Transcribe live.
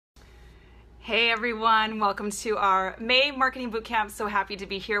Hey everyone, welcome to our May Marketing Bootcamp. So happy to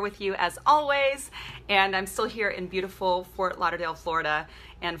be here with you as always. And I'm still here in beautiful Fort Lauderdale, Florida,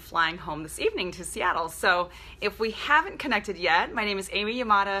 and flying home this evening to Seattle. So if we haven't connected yet, my name is Amy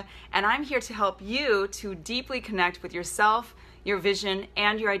Yamada, and I'm here to help you to deeply connect with yourself, your vision,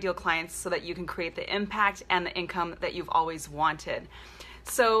 and your ideal clients so that you can create the impact and the income that you've always wanted.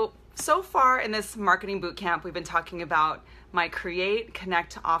 So far in this marketing bootcamp, we've been talking about my create,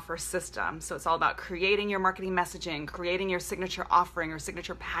 connect, offer system. So it's all about creating your marketing messaging, creating your signature offering or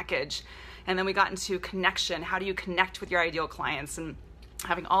signature package. And then we got into connection. How do you connect with your ideal clients? And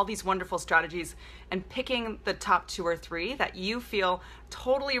having all these wonderful strategies and picking the top 2 or 3 that you feel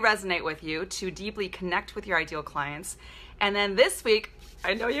totally resonate with you to deeply connect with your ideal clients. And then this week,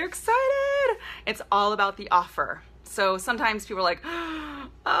 I know you're excited. It's all about the offer. So sometimes people are like,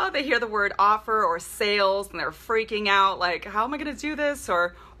 oh, they hear the word offer or sales and they're freaking out, like, how am I going to do this?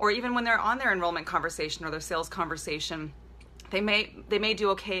 Or even when they're on their enrollment conversation or their sales conversation, they may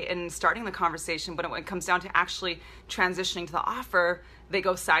do okay in starting the conversation, but when it comes down to actually transitioning to the offer, they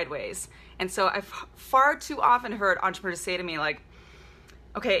go sideways. And so I've far too often heard entrepreneurs say to me, like,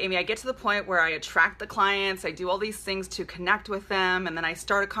 okay, Amy, I get to the point where I attract the clients, I do all these things to connect with them, and then I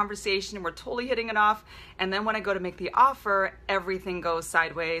start a conversation and we're totally hitting it off. And then when I go to make the offer, everything goes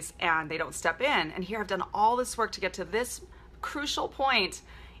sideways and they don't step in. And here I've done all this work to get to this crucial point,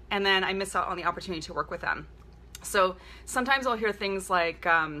 and then I miss out on the opportunity to work with them. So sometimes I'll hear things like,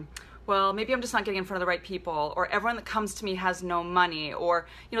 well, maybe I'm just not getting in front of the right people, or everyone that comes to me has no money, or,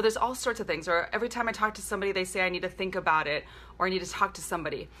 there's all sorts of things. Or every time I talk to somebody, they say I need to think about it, or I need to talk to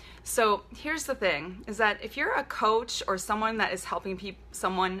somebody. So here's the thing, is that if you're a coach or someone that is helping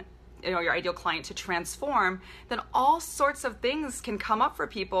someone, your ideal client to transform, then all sorts of things can come up for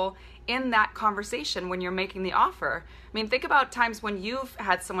people in that conversation when you're making the offer. I mean, think about times when you've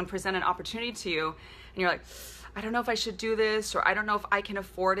had someone present an opportunity to you, and you're like, I don't know if I should do this, or I don't know if I can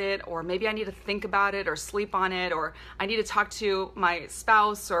afford it, or maybe I need to think about it or sleep on it, or I need to talk to my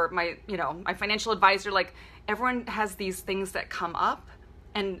spouse or my financial advisor. Like, everyone has these things that come up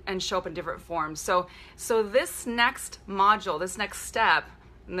and show up in different forms. So this next module, this next step,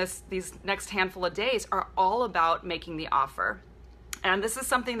 and these next handful of days are all about making the offer. And this is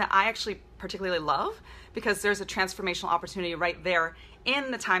something that I actually particularly love because there's a transformational opportunity right there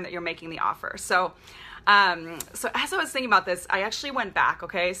in the time that you're making the offer. So as I was thinking about this, I actually went back,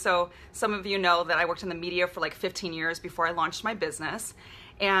 okay? So some of you know that I worked in the media for like 15 years before I launched my business.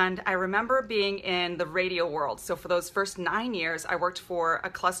 And I remember being in the radio world. So for those first 9 years, I worked for a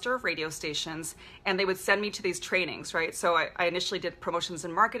cluster of radio stations, and they would send me to these trainings, right? So I initially did promotions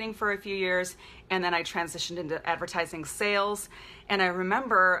and marketing for a few years, and then I transitioned into advertising sales. And I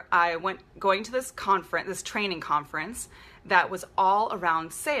remember going to this training conference that was all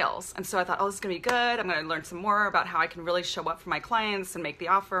around sales. And so I thought, oh, this is gonna be good. I'm gonna learn some more about how I can really show up for my clients and make the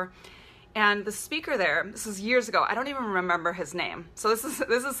offer. And the speaker there, this is years ago, I don't even remember his name. So this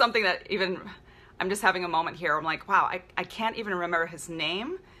is something that I'm just having a moment here. I'm like, wow, I can't even remember his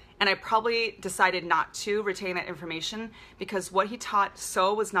name. And I probably decided not to retain that information because what he taught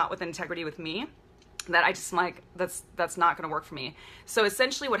was not with integrity with me, that I just like, that's not gonna work for me. So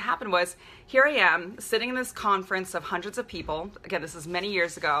essentially what happened was, here I am sitting in this conference of hundreds of people. Again, this is many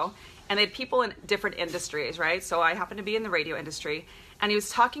years ago, and they had people in different industries, right? So I happen to be in the radio industry, and he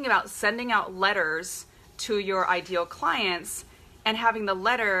was talking about sending out letters to your ideal clients and having the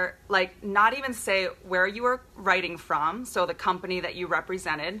letter, like, not even say where you were writing from, so the company that you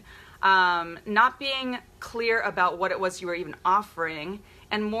represented, not being clear about what it was you were even offering,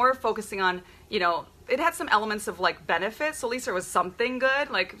 and more focusing on, it had some elements of like benefits, so at least there was something good,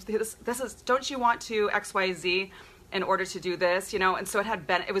 like this is, don't you want to XYZ in order to do this, and so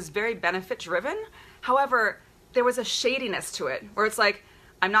it was very benefit driven. However, there was a shadiness to it where it's like,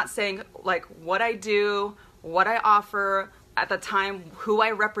 I'm not saying like what I do, what I offer at the time, who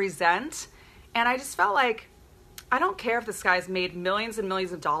I represent, and I just felt like, I don't care if this guy's made millions and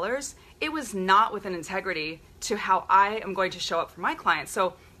millions of dollars, it was not with an integrity to how I am going to show up for my clients.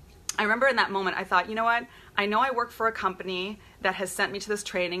 So I remember in that moment, I thought, you know what? I know I work for a company that has sent me to this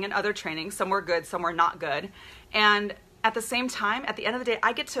training and other trainings. Some were good, some were not good. And at the same time, at the end of the day,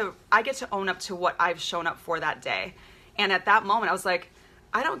 I get to own up to what I've shown up for that day. And at that moment, I was like,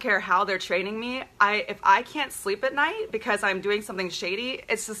 I don't care how they're training me. If I can't sleep at night because I'm doing something shady,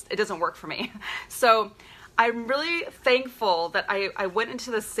 it doesn't work for me. So I'm really thankful that I went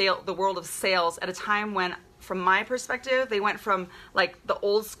into the world of sales at a time when, from my perspective, they went from like the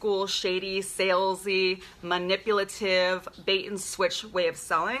old school, shady, salesy, manipulative, bait and switch way of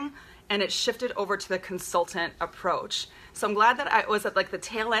selling, and it shifted over to the consultant approach. So I'm glad that I was at like the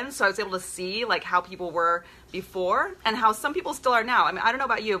tail end, so I was able to see like how people were before and how some people still are now. I mean, I don't know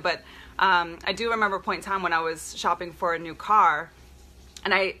about you, but I do remember a point in time when I was shopping for a new car,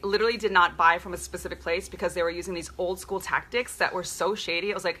 and I literally did not buy from a specific place because they were using these old school tactics that were so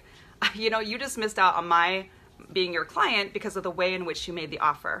shady. I was like, you just missed out on my being your client because of the way in which you made the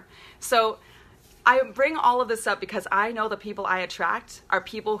offer. So I bring all of this up because I know the people I attract are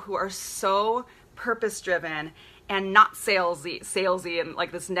people who are so purpose-driven and not salesy in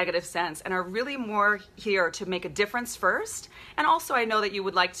like this negative sense, and are really more here to make a difference first. And also I know that you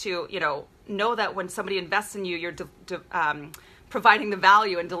would like to, know that when somebody invests in you, you're providing the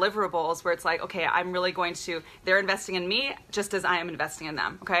value and deliverables where it's like, okay, they're investing in me just as I am investing in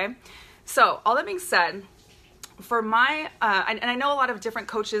them, okay? So all that being said, for my, and I know a lot of different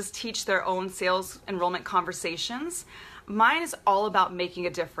coaches teach their own sales enrollment conversations. Mine is all about making a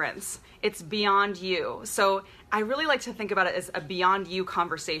difference. It's beyond you. So I really like to think about it as a beyond you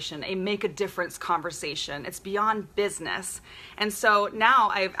conversation, a make a difference conversation. It's beyond business. And so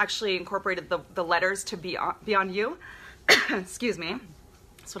now I've actually incorporated the letters to beyond you. Excuse me.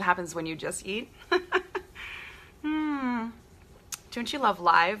 That's what happens when you just eat. Don't you love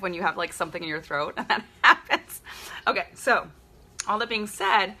live when you have like something in your throat and that happens? Okay, so all that being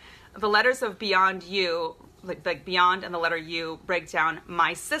said, the letters of beyond you, like beyond and the letter U, break down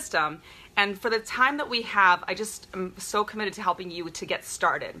my system. And for the time that we have, I just am so committed to helping you to get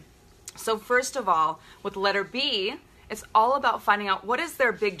started. So first of all, with the letter B, it's all about finding out what is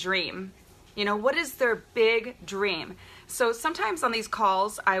their big dream. What is their big dream? So sometimes on these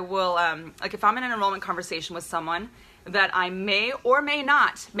calls, I will, like if I'm in an enrollment conversation with someone that I may or may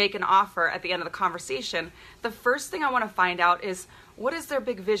not make an offer at the end of the conversation, the first thing I want to find out is what is their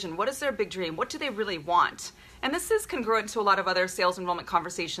big vision? What is their big dream? What do they really want? And this is congruent to a lot of other sales enrollment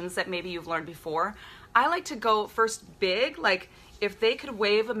conversations that maybe you've learned before. I like to go first big, like if they could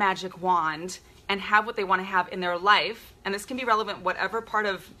wave a magic wand and have what they want to have in their life, and this can be relevant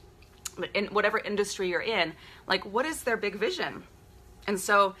in whatever industry you're in, like what is their big vision? And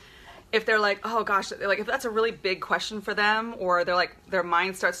so if they're like, oh gosh, like if that's a really big question for them, or they're like, their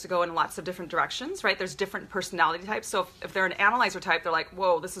mind starts to go in lots of different directions, right? There's different personality types. So if they're an analyzer type, they're like,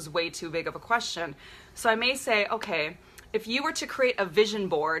 whoa, this is way too big of a question. So I may say, okay, if you were to create a vision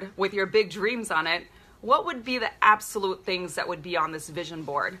board with your big dreams on it, what would be the absolute things that would be on this vision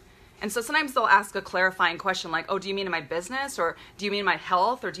board? And so sometimes they'll ask a clarifying question like, oh, do you mean in my business? Or do you mean in my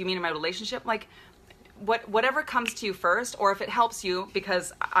health? Or do you mean in my relationship? Like, whatever comes to you first, or if it helps you,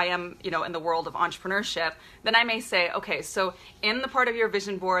 because I am, in the world of entrepreneurship, then I may say, okay, so in the part of your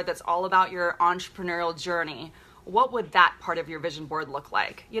vision board that's all about your entrepreneurial journey, what would that part of your vision board look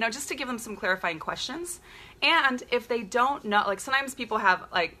like? Just to give them some clarifying questions. And if they don't know, like sometimes people have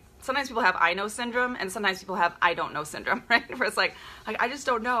I know syndrome, and sometimes people have I don't know syndrome, right? Where it's like I just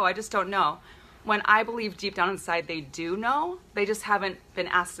don't know. When I believe deep down inside they do know, they just haven't been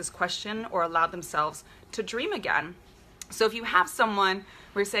asked this question or allowed themselves to dream again. So if you have someone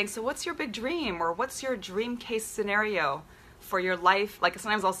where you're saying, so what's your big dream, or what's your dream case scenario for your life? Like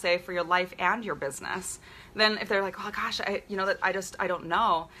sometimes I'll say for your life and your business. Then if they're like, oh gosh, I don't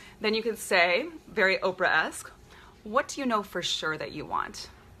know, then you can say, very Oprah-esque, what do you know for sure that you want?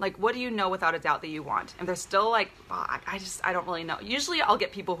 Like, what do you know without a doubt that you want? And they're still like, oh, I don't really know. Usually I'll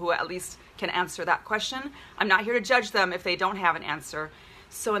get people who at least can answer that question. I'm not here to judge them if they don't have an answer.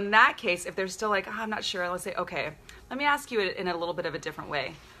 So in that case, if they're still like, oh, I'm not sure, I'll say, okay, let me ask you in a little bit of a different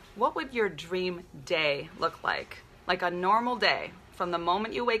way. What would your dream day look like? Like a normal day, from the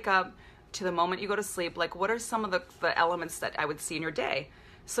moment you wake up to the moment you go to sleep, like what are some of the elements that I would see in your day?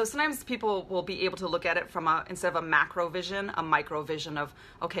 So sometimes people will be able to look at it from instead of a macro vision, a micro vision of,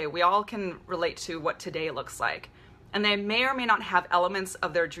 okay, we all can relate to what today looks like. And they may or may not have elements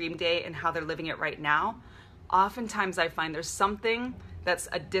of their dream day and how they're living it right now. Oftentimes I find there's something there's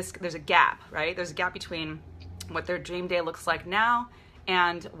a gap, right? There's a gap between what their dream day looks like now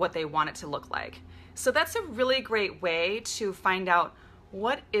and what they want it to look like. So that's a really great way to find out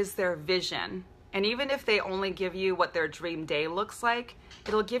what is their vision. And even if they only give you what their dream day looks like,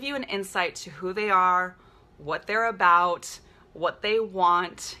 it'll give you an insight to who they are, what they're about, what they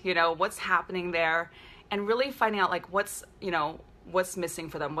want, what's happening there, and really finding out like what's missing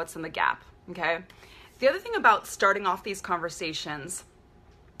for them, what's in the gap, okay? The other thing about starting off these conversations,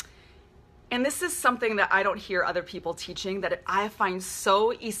 and this is something that I don't hear other people teaching that I find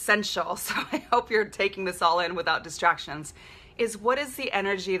so essential, so I hope you're taking this all in without distractions, is what is the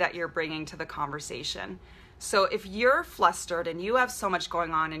energy that you're bringing to the conversation? So if you're flustered and you have so much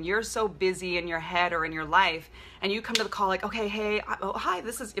going on and you're so busy in your head or in your life, and you come to the call like, okay, hey, hi,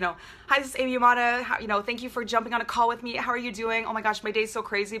 this is Amy Yamada. Thank you for jumping on a call with me. How are you doing? Oh my gosh, my day's so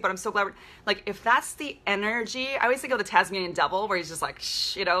crazy, but I'm so glad. Like, if that's the energy, I always think of the Tasmanian devil, where he's just like,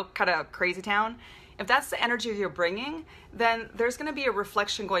 kind of crazy town. If that's the energy you're bringing, then there's going to be a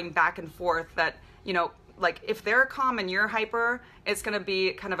reflection going back and forth that, like if they're calm and you're hyper, it's going to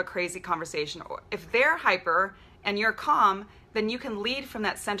be kind of a crazy conversation. Or if they're hyper and you're calm, then you can lead from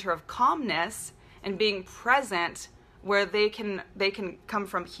that center of calmness and being present, where they can come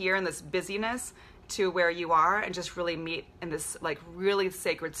from here in this busyness to where you are and just really meet in this like really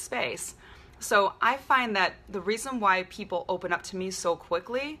sacred space. So I find that the reason why people open up to me so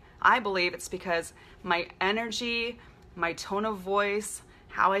quickly, I believe it's because my energy, my tone of voice,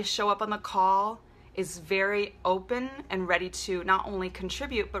 how I show up on the call is very open and ready to not only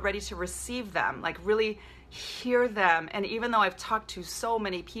contribute, but ready to receive them, like really hear them. And even though I've talked to so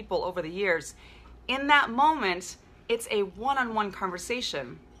many people over the years, in that moment, it's a one-on-one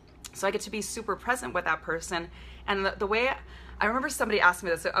conversation. So I get to be super present with that person. And the way, I remember somebody asked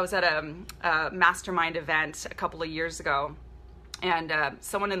me this, I was at a mastermind event a couple of years ago, and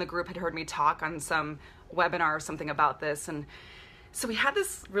someone in the group had heard me talk on some webinar or something about this. And so we had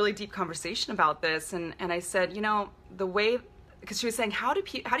this really deep conversation about this, and I said, the way, because she was saying, how do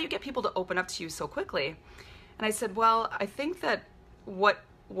you get people to open up to you so quickly? And I said, well, I think that what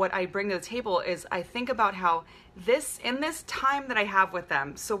I bring to the table is I think about how in this time that I have with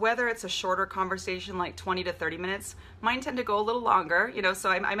them, so whether it's a shorter conversation like 20 to 30 minutes, mine tend to go a little longer,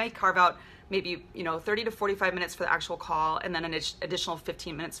 so I might carve out maybe 30 to 45 minutes for the actual call, and then an additional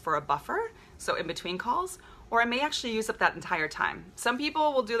 15 minutes for a buffer, so in between calls. Or I may actually use up that entire time. Some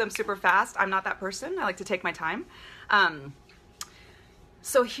people will do them super fast. I'm not that person. I like to take my time.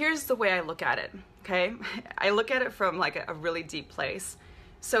 So here's the way I look at it, okay? I look at it from like a really deep place.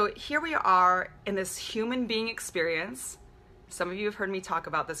 So here we are in this human being experience. Some of you have heard me talk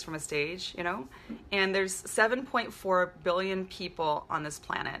about this from a stage, and there's 7.4 billion people on this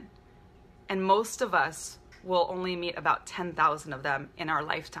planet. And most of us will only meet about 10,000 of them in our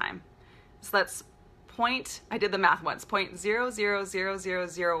lifetime. So that's I did the math once,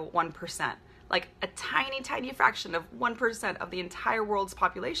 0.00001%, like a tiny, tiny fraction of 1% of the entire world's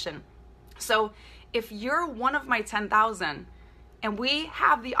population. So if you're one of my 10,000 and we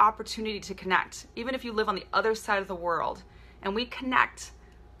have the opportunity to connect, even if you live on the other side of the world, and we connect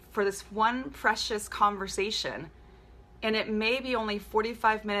for this one precious conversation, and it may be only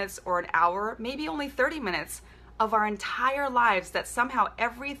 45 minutes or an hour, maybe only 30 minutes, of our entire lives, that somehow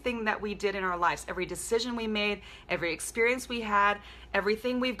everything that we did in our lives, every decision we made, every experience we had,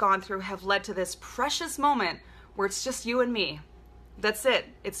 everything we've gone through have led to this precious moment where it's just you and me. That's it.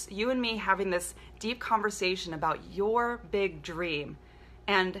 It's you and me having this deep conversation about your big dream.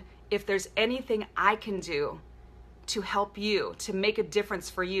 And if there's anything I can do to help you, to make a difference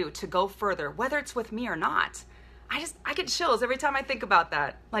for you, to go further, whether it's with me or not, I get chills every time I think about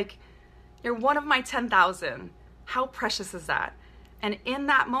that. Like, you're one of my 10,000. How precious is that? And in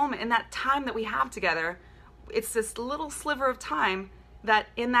that moment, in that time that we have together, it's this little sliver of time that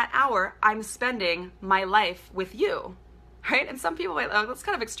in that hour, I'm spending my life with you, right? And some people might, oh, that's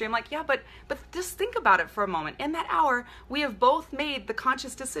kind of extreme. Like, yeah, but just think about it for a moment. In that hour, we have both made the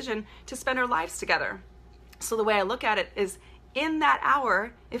conscious decision to spend our lives together. So the way I look at it is, in that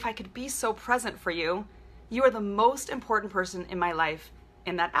hour, if I could be so present for you, you are the most important person in my life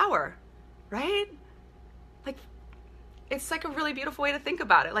in that hour, right? Like, it's like a really beautiful way to think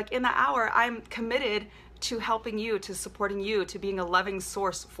about it. Like, in the hour, I'm committed to helping you, to supporting you, to being a loving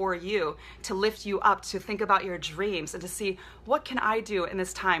source for you, to lift you up, to think about your dreams, and to see what can I do in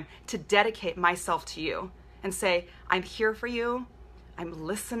this time to dedicate myself to you and say, I'm here for you, I'm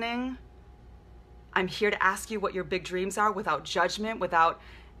listening, I'm here to ask you what your big dreams are without judgment, without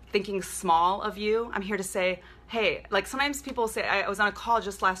thinking small of you. I'm here to say, hey, like sometimes people say, I was on a call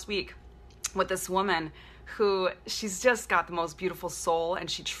just last week with this woman who, she's just got the most beautiful soul, and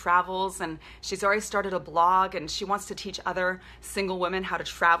she travels, and she's already started a blog, and she wants to teach other single women how to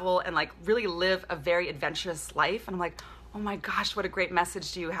travel and like really live a very adventurous life. And I'm like, oh my gosh, what a great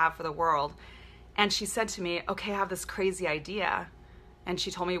message do you have for the world? And she said to me, okay, I have this crazy idea. And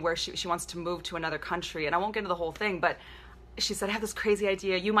she told me where she wants to move to another country. And I won't get into the whole thing, but she said, I have this crazy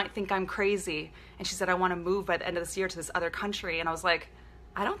idea. You might think I'm crazy. And she said, I want to move by the end of this year to this other country. And I was like,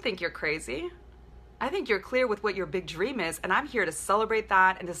 I don't think you're crazy. I think you're clear with what your big dream is, and I'm here to celebrate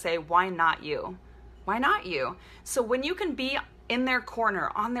that and to say, why not you? Why not you? So when you can be in their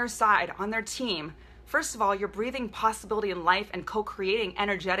corner, on their side, on their team, first of all, you're breathing possibility in life and co-creating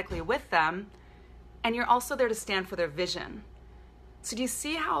energetically with them. and you're also there to stand for their vision. So do you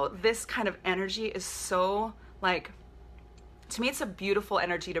see how this kind of energy is so, like, to me, it's a beautiful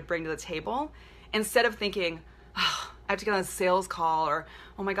energy to bring to the table, instead of thinking, oh, I have to get on a sales call, or,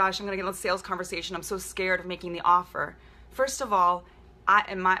 oh my gosh, I'm going to get on a sales conversation. I'm so scared of making the offer. First of all,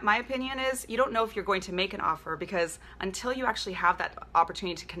 my opinion is you don't know if you're going to make an offer, because until you actually have that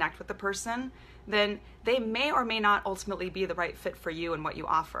opportunity to connect with the person, then they may or may not ultimately be the right fit for you and what you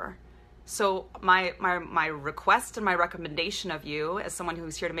offer. So my request and my recommendation of you as someone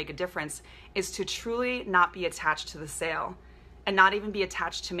who's here to make a difference is to truly not be attached to the sale, and not even be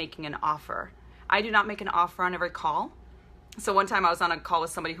attached to making an offer. I do not make an offer on every call. So one time I was on a call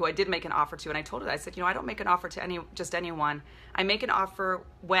with somebody who I did make an offer to, and I told her, I said, I don't make an offer to just anyone. I make an offer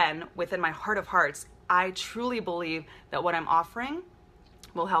when, within my heart of hearts, I truly believe that what I'm offering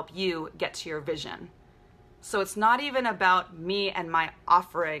will help you get to your vision. So it's not even about me and my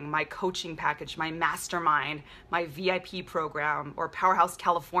offering, my coaching package, my mastermind, my VIP program, or Powerhouse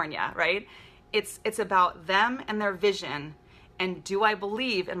California, right? It's about them and their vision. And do I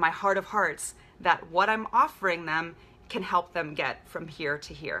believe in my heart of hearts that what I'm offering them can help them get from here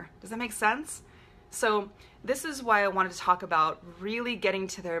to here? Does that make sense? So this is why I wanted to talk about really getting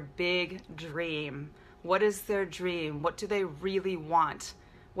to their big dream. What is their dream? What do they really want?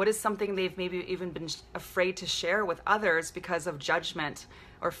 What is something they've maybe even been afraid to share with others because of judgment,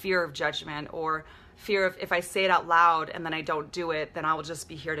 or fear of judgment, or fear of, if I say it out loud and then I don't do it, then I will just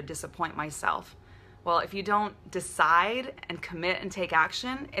be here to disappoint myself. Well, if you don't decide and commit and take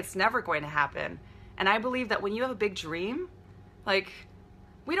action, it's never going to happen. And I believe that when you have a big dream, like,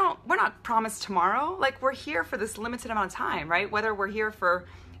 we're not promised tomorrow. Like, we're here for this limited amount of time, right? Whether we're here for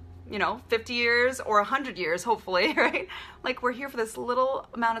 50 years or 100 years, hopefully, right? Like, we're here for this little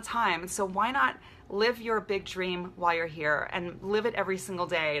amount of time. So why not live your big dream while you're here, and live it every single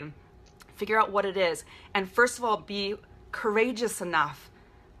day, and figure out what it is. And first of all, be courageous enough.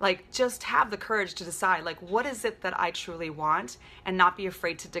 Like, just have the courage to decide, like, what is it that I truly want, and not be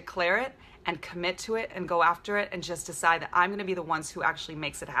afraid to declare it and commit to it and go after it, and just decide that I'm going to be the ones who actually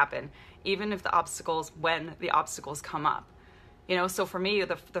makes it happen, even if when the obstacles come up. So for me,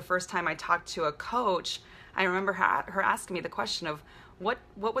 the first time I talked to a coach, I remember her asking me the question of, what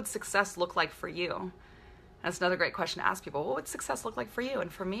would success look like for you? That's another great question to ask people. What would success look like for you?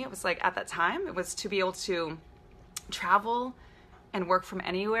 And for me, it was like, at that time, it was to be able to travel and work from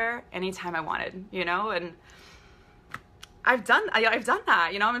anywhere, anytime I wanted, and I've done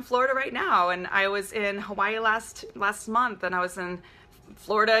that. I'm in Florida right now, and I was in Hawaii last month, and I was in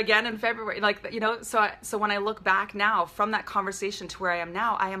Florida again in February, so when I look back now from that conversation to where I am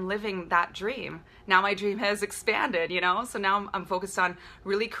now, I am living that dream. Now my dream has expanded, so now I'm focused on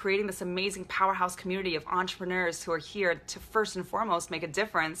really creating this amazing powerhouse community of entrepreneurs who are here to first and foremost make a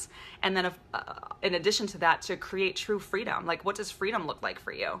difference, and then in addition to that, to create true freedom. Like, what does freedom look like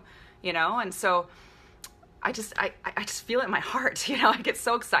for you? And so I just feel it in my heart. I get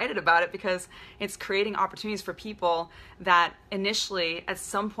so excited about it, because it's creating opportunities for people that initially, at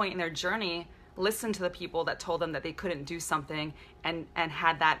some point in their journey, listened to the people that told them that they couldn't do something, and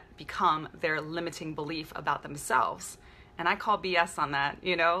had that become their limiting belief about themselves. And I call BS on that,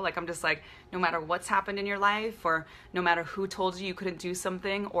 like, I'm just like, no matter what's happened in your life, or no matter who told you couldn't do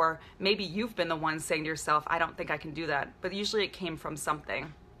something, or maybe you've been the one saying to yourself, I don't think I can do that, but usually it came from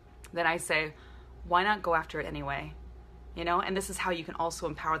something. Then I say, why not go after it anyway? And this is how you can also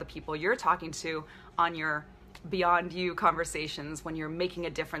empower the people you're talking to on your beyond you conversations, when you're making a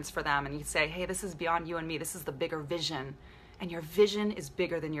difference for them, and you say, hey, this is beyond you and me. This is the bigger vision. And your vision is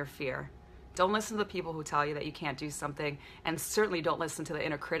bigger than your fear. Don't listen to the people who tell you that you can't do something, and certainly don't listen to the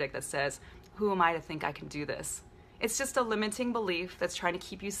inner critic that says, who am I to think I can do this? It's just a limiting belief that's trying to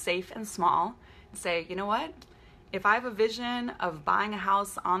keep you safe and small, and say, you know what? If I have a vision of buying a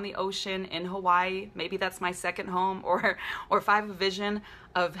house on the ocean in Hawaii, maybe that's my second home, or if I have a vision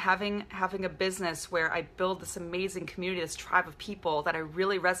of having a business where I build this amazing community, this tribe of people that I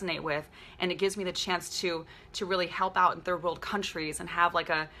really resonate with, and it gives me the chance to really help out in third world countries, and have like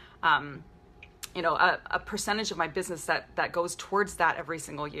a percentage of my business that goes towards that every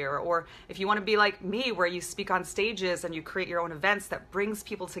single year. Or if you want to be like me, where you speak on stages and you create your own events that brings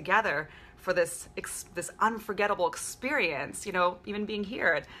people together for this unforgettable experience, even being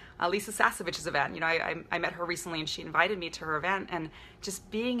here at Lisa Sasovich's event. I met her recently, and she invited me to her event, and just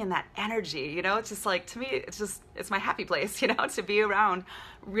being in that energy, it's just like, to me, it's my happy place, to be around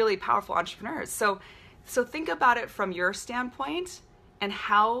really powerful entrepreneurs. So think about it from your standpoint, and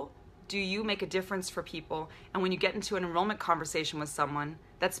how do you make a difference for people? And when you get into an enrollment conversation with someone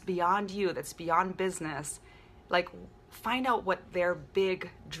that's beyond you, that's beyond business, like, find out what their big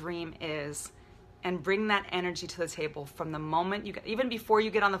dream is, and bring that energy to the table from the moment you get, even before you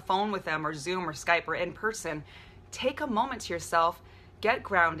get on the phone with them or Zoom or Skype or in person. Take a moment to yourself, get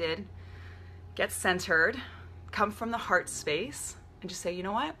grounded, get centered, come from the heart space, and just say, you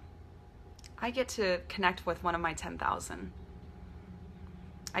know what? I get to connect with one of my 10,000.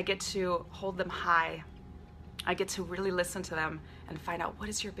 I get to hold them high. I get to really listen to them and find out, what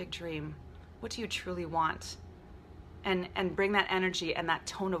is your big dream? What do you truly want? And bring that energy and that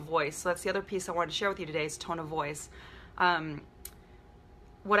tone of voice. So that's the other piece I wanted to share with you today, is tone of voice.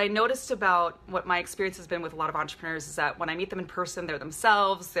 What I noticed about what my experience has been with a lot of entrepreneurs is that when I meet them in person, they're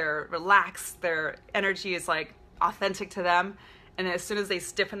themselves, they're relaxed, their energy is like authentic to them. And as soon as they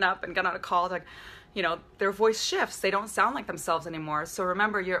stiffen up and get on a call, like, you know, their voice shifts. They don't sound like themselves anymore. So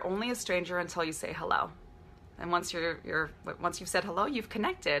remember, you're only a stranger until you say hello. And once you've said hello, you've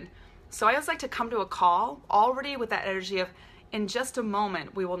connected. So I always like to come to a call already with that energy of, in just a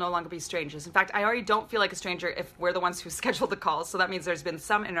moment, we will no longer be strangers. In fact, I already don't feel like a stranger if we're the ones who scheduled the call. So that means there's been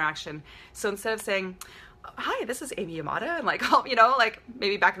some interaction. So instead of saying, hi, this is Amy Yamada, and like, you know, like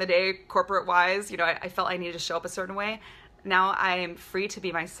maybe back in the day, corporate wise, you know, I felt I needed to show up a certain way. Now I'm free to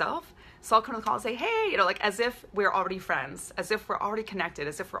be myself. So I'll come to the call and say, hey, you know, like as if we're already friends, as if we're already connected,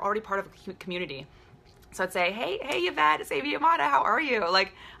 as if we're already part of a community. So I'd say, hey Yvette, it's Amy Yamada, how are you?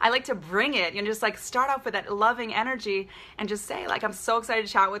 Like, I like to bring it, you know, just like start off with that loving energy and just say, like, I'm so excited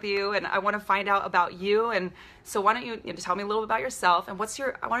to chat with you and I want to find out about you. And so why don't you know, tell me a little bit about yourself and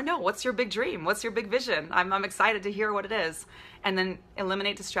I want to know, what's your big dream? What's your big vision? I'm excited to hear what it is. And then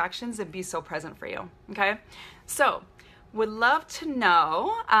eliminate distractions and be so present for you, okay? So, would love to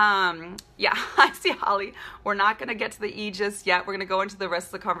know, yeah, I see Holly. We're not going to get to the E just yet. We're going to go into the rest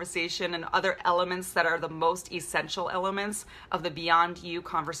of the conversation and other elements that are the most essential elements of the Beyond You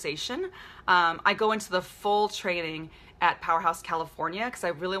conversation. I go into the full training at Powerhouse California because I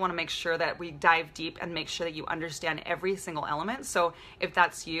really want to make sure that we dive deep and make sure that you understand every single element. So if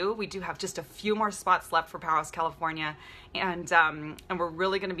that's you, we do have just a few more spots left for Powerhouse California, and we're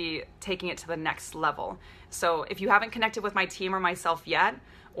really going to be taking it to the next level. So if you haven't connected with my team or myself yet,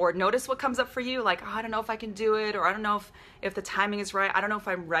 or notice what comes up for you, like, oh, I don't know if I can do it, or I don't know if the timing is right, I don't know if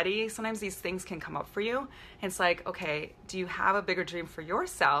I'm ready. Sometimes these things can come up for you. And it's like, okay, do you have a bigger dream for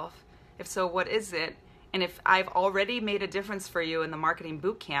yourself? If so, what is it? And if I've already made a difference for you in the marketing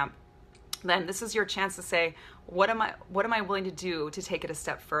bootcamp, then this is your chance to say, what am I willing to do to take it a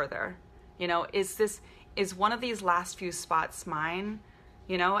step further? You know, is one of these last few spots mine?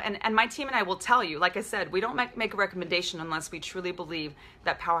 You know, and my team and I will tell you, like I said, we don't make a recommendation unless we truly believe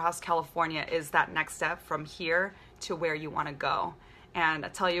that Powerhouse California is that next step from here to where you want to go. And I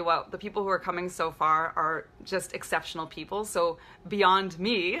tell you what, the people who are coming so far are just exceptional people. So beyond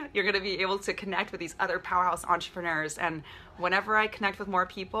me, you're going to be able to connect with these other powerhouse entrepreneurs. And whenever I connect with more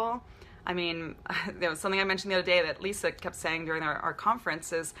people, I mean, there was something I mentioned the other day that Lisa kept saying during our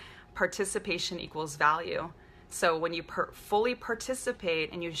conference is participation equals value. So when you fully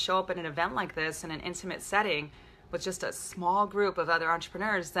participate and you show up at an event like this in an intimate setting with just a small group of other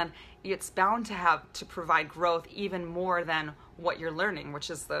entrepreneurs, then it's bound to provide growth even more than what you're learning, which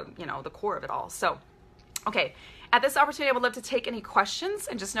is the core of it all. So, okay, at this opportunity, I would love to take any questions,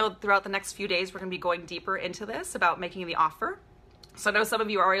 and just know throughout the next few days, we're going to be going deeper into this about making the offer. So I know some of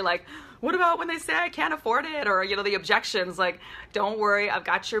you are already like, what about when they say I can't afford it? Or, you know, the objections, like, don't worry, I've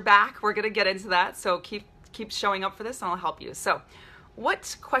got your back. We're going to get into that. So keep showing up for this and I'll help you. So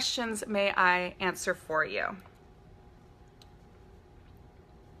what questions may I answer for you?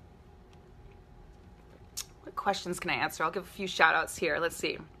 What questions can I answer? I'll give a few shout outs here. Let's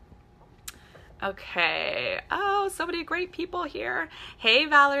see. Okay. Oh, so many great people here. Hey,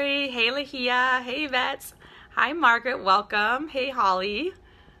 Valerie. Hey, Lahia. Hey, Vets. Hi, Margaret. Welcome. Hey, Holly.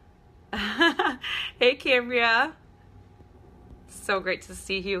 Hey, Cambria. So great to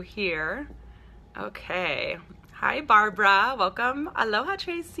see you here. Okay. Hi, Barbara. Welcome. Aloha,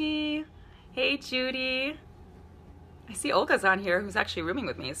 Tracy. Hey, Judy. I see Olga's on here, who's actually rooming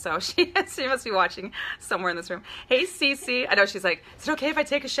with me, so she must be watching somewhere in this room. Hey, Cece. I know she's like, is it okay if I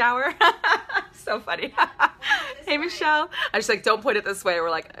take a shower? So funny. Hey, Michelle. I was like, don't point it this way. We're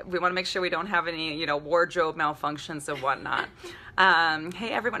like, we want to make sure we don't have any, you know, wardrobe malfunctions and whatnot.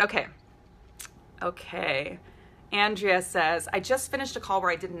 Hey, everyone. Okay. Andrea says, I just finished a call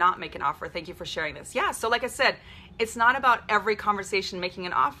where I did not make an offer. Thank you for sharing this. Yeah, so like I said, it's not about every conversation making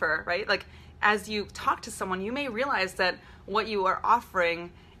an offer, right? Like, as you talk to someone, you may realize that what you are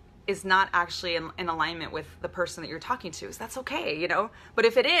offering is not actually in alignment with the person that you're talking to. So that's okay, you know? But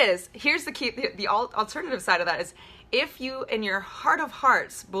if it is, here's the key, the alternative side of that is, if you in your heart of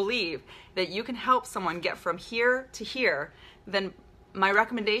hearts believe that you can help someone get from here to here, then my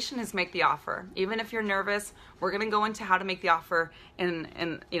recommendation is make the offer. Even if you're nervous, we're going to go into how to make the offer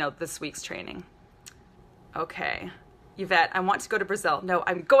in this week's training. Okay. Yvette, I want to go to Brazil. No,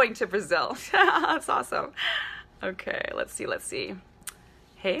 I'm going to Brazil. That's awesome. Okay, let's see.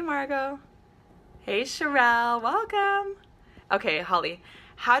 Hey, Margot. Hey, Sherelle. Welcome. Okay, Holly.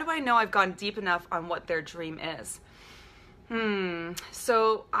 How do I know I've gone deep enough on what their dream is?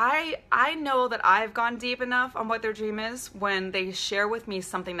 So I know that I've gone deep enough on what their dream is when they share with me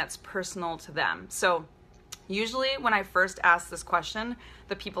something that's personal to them. So usually when I first ask this question,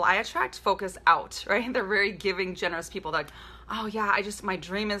 the people I attract focus out, right? They're very giving, generous people. Like, oh yeah, my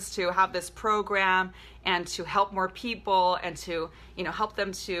dream is to have this program and to help more people and to, help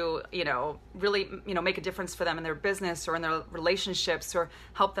them to, really, make a difference for them in their business or in their relationships, or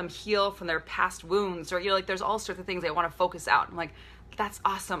help them heal from their past wounds, or, there's all sorts of things they want to focus out. I'm like, that's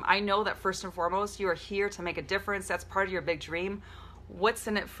awesome. I know that first and foremost, you are here to make a difference. That's part of your big dream. What's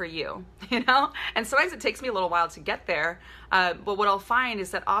in it for you, And sometimes it takes me a little while to get there. But what I'll find is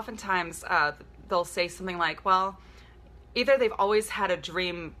that oftentimes they'll say something like, well, either they've always had a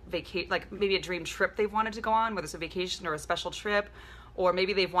dream vacation, like maybe a dream trip they've wanted to go on, whether it's a vacation or a special trip, or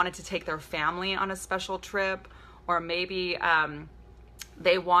maybe they've wanted to take their family on a special trip, or maybe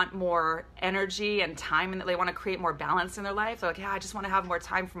they want more energy and time, and they want to create more balance in their life. They're like, yeah, I just want to have more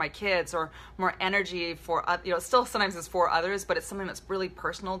time for my kids, or more energy for, still sometimes it's for others, but it's something that's really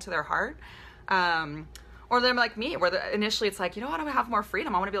personal to their heart. Or they're like me, where initially it's like, I want to have more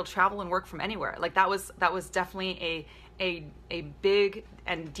freedom. I want to be able to travel and work from anywhere. Like that was definitely a big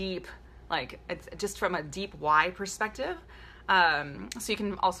and deep, like it's just from a deep why perspective. So you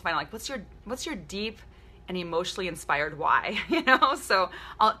can also find like, what's your deep and emotionally inspired why, So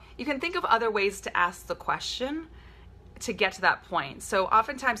you can think of other ways to ask the question to get to that point. So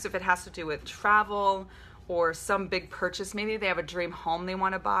oftentimes if it has to do with travel or some big purchase, maybe they have a dream home they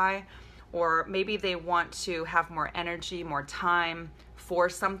want to buy, or maybe they want to have more energy, more time for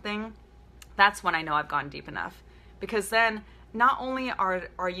something, that's when I know I've gone deep enough. Because then not only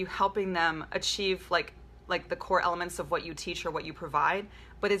are you helping them achieve like the core elements of what you teach or what you provide,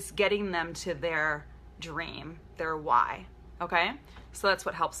 but it's getting them to their dream, their why, okay? So that's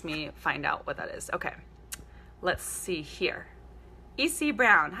what helps me find out what that is. Okay, let's see here. EC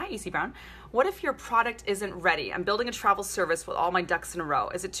Brown. Hi, EC Brown. What if your product isn't ready? I'm building a travel service with all my ducks in a row.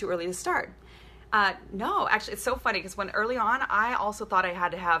 Is it too early to start? No, actually, it's so funny because when early on, I also thought I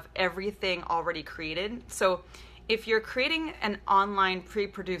had to have everything already created. So if you're creating an online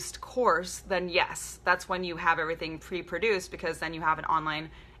pre-produced course, then yes, that's when you have everything pre-produced, because then you have an online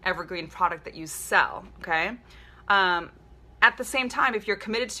evergreen product that you sell, okay? At the same time, if you're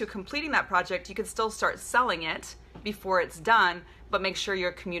committed to completing that project, you can still start selling it before it's done, but make sure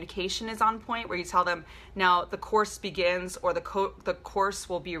your communication is on point, where you tell them, now the course begins, or the course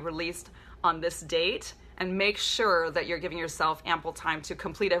will be released on this date, and make sure that you're giving yourself ample time to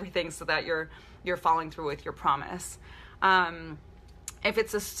complete everything so that you're following through with your promise. If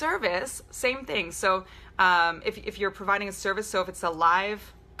it's a service, same thing. So if you're providing a service, so if it's a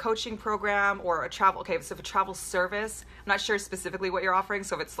live coaching program or a travel, okay, so if a travel service, I'm not sure specifically what you're offering.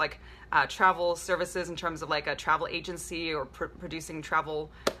 So if it's like travel services in terms of like a travel agency or producing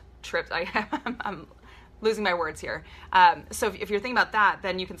travel trips, I'm losing my words here. So if you're thinking about that,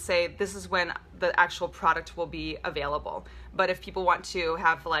 then you can say this is when the actual product will be available. But if people want to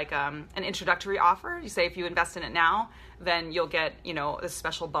have like an introductory offer, you say if you invest in it now, then you'll get, a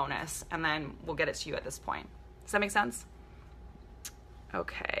special bonus, and then we'll get it to you at this point. Does that make sense?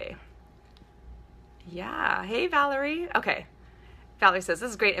 Okay. Yeah. Hey, Valerie. Okay. Valerie says, this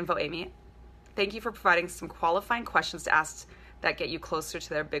is great info, Amy. Thank you for providing some qualifying questions to ask that get you closer to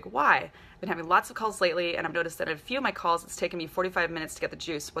their big why. I've been having lots of calls lately, and I've noticed that in a few of my calls, it's taken me 45 minutes to get the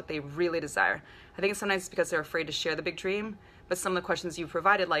juice, what they really desire. I think it's sometimes because they're afraid to share the big dream, but some of the questions you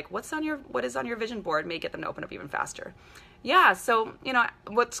provided, like what is on your vision board, may get them to open up even faster. Yeah, so,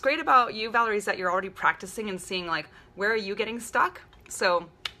 what's great about you, Valerie, is that you're already practicing and seeing like, where are you getting stuck? So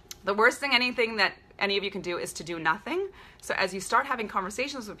the worst thing anything that any of you can do is to do nothing. So as you start having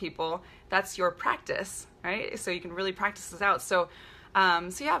conversations with people, that's your practice, right? So you can really practice this out. So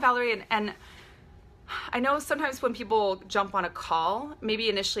yeah, Valerie, and I know sometimes when people jump on a call, maybe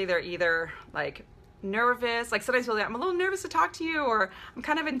initially they're either like nervous, like sometimes they'll say, I'm a little nervous to talk to you, or I'm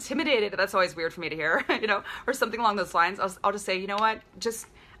kind of intimidated. That's always weird for me to hear, or something along those lines. I'll just say, you know what,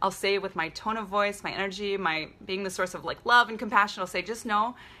 I'll say with my tone of voice, my energy, my being the source of like love and compassion, I'll say, just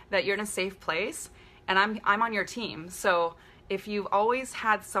know that you're in a safe place and I'm on your team. So if you've always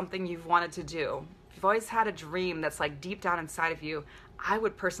had something you've wanted to do, if you've always had a dream that's like deep down inside of you, I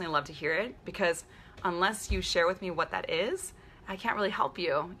would personally love to hear it, because unless you share with me what that is, I can't really help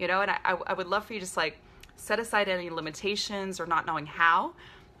you, you know, and I would love for you to just like set aside any limitations or not knowing how.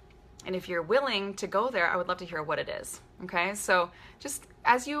 And if you're willing to go there, I would love to hear what it is. Okay, so just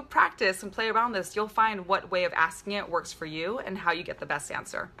as you practice and play around this, you'll find what way of asking it works for you and how you get the best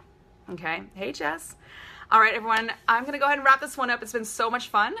answer. Okay, hey Jess. All right, everyone, I'm going to go ahead and wrap this one up. It's been so much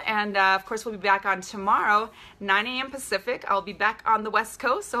fun. And of course, we'll be back on tomorrow, 9 a.m. Pacific. I'll be back on the West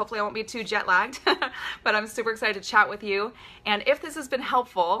Coast, so hopefully I won't be too jet lagged. But I'm super excited to chat with you. And if this has been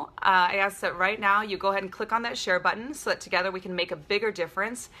helpful, I ask that right now you go ahead and click on that share button so that together we can make a bigger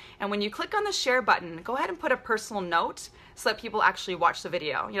difference. And when you click on the share button, go ahead and put a personal note so that people actually watch the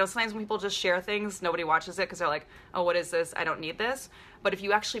video. You know, sometimes when people just share things, nobody watches it because they're like, oh, what is this? I don't need this. But if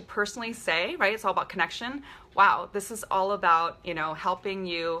you actually personally say, right, it's all about connection. Wow, this is all about, you know, helping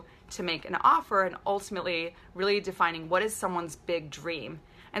you to make an offer and ultimately really defining what is someone's big dream.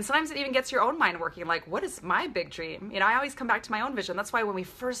 And sometimes it even gets your own mind working, like, what is my big dream? You know, I always come back to my own vision. That's why when we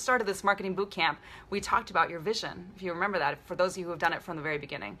first started this marketing bootcamp, we talked about your vision, if you remember that, for those of you who have done it from the very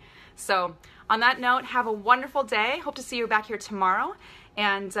beginning. So on that note, have a wonderful day. Hope to see you back here tomorrow.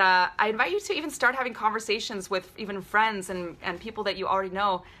 And I invite you to even start having conversations with even friends and people that you already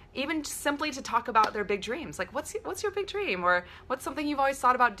know, even simply to talk about their big dreams. Like, what's your big dream? Or what's something you've always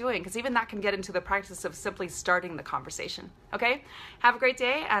thought about doing? Because even that can get into the practice of simply starting the conversation. Okay? Have a great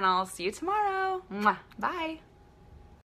day, and I'll see you tomorrow. Mwah. Bye.